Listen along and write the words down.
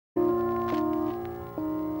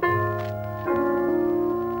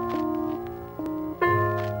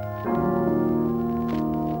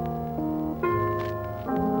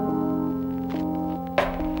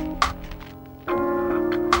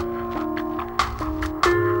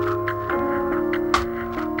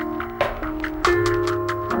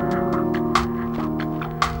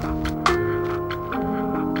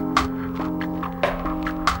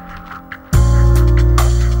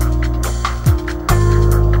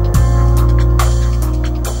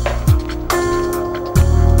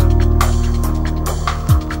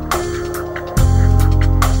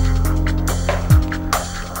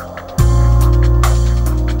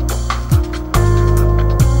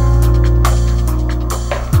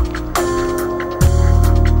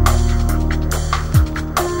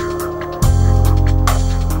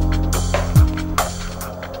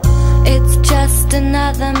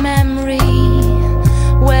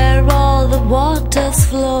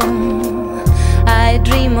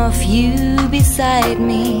of you beside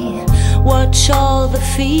me. Watch all the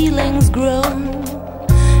feelings grow.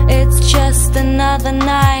 It's just another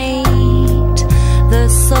night. The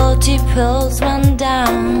salty pills run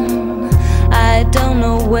down. I don't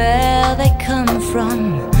know where they come from.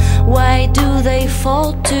 Why do they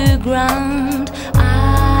fall to ground? I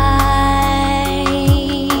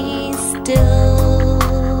still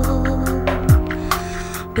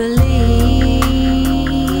believe.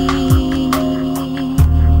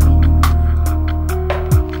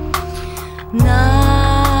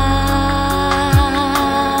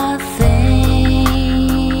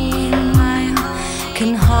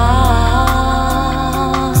 Can harm.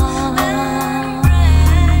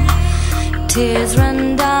 Tears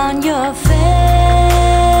run down your face.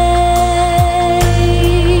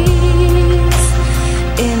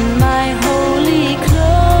 In my holy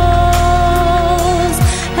close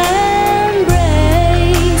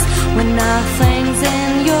embrace, when nothing's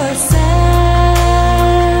in your cell,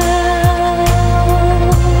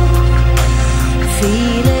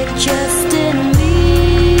 feel it just in me.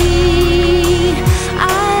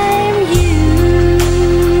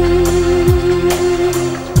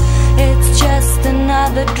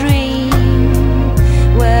 Another dream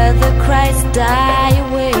where the cries die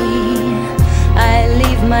away. I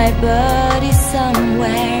leave my body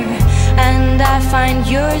somewhere and I find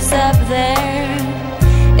yours up there.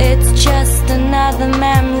 It's just another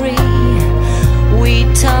memory. We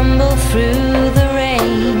tumble through the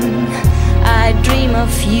rain. I dream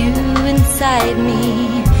of you inside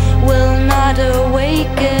me, will not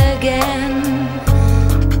awake again.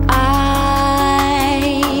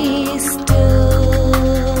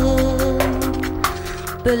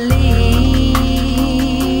 Believe.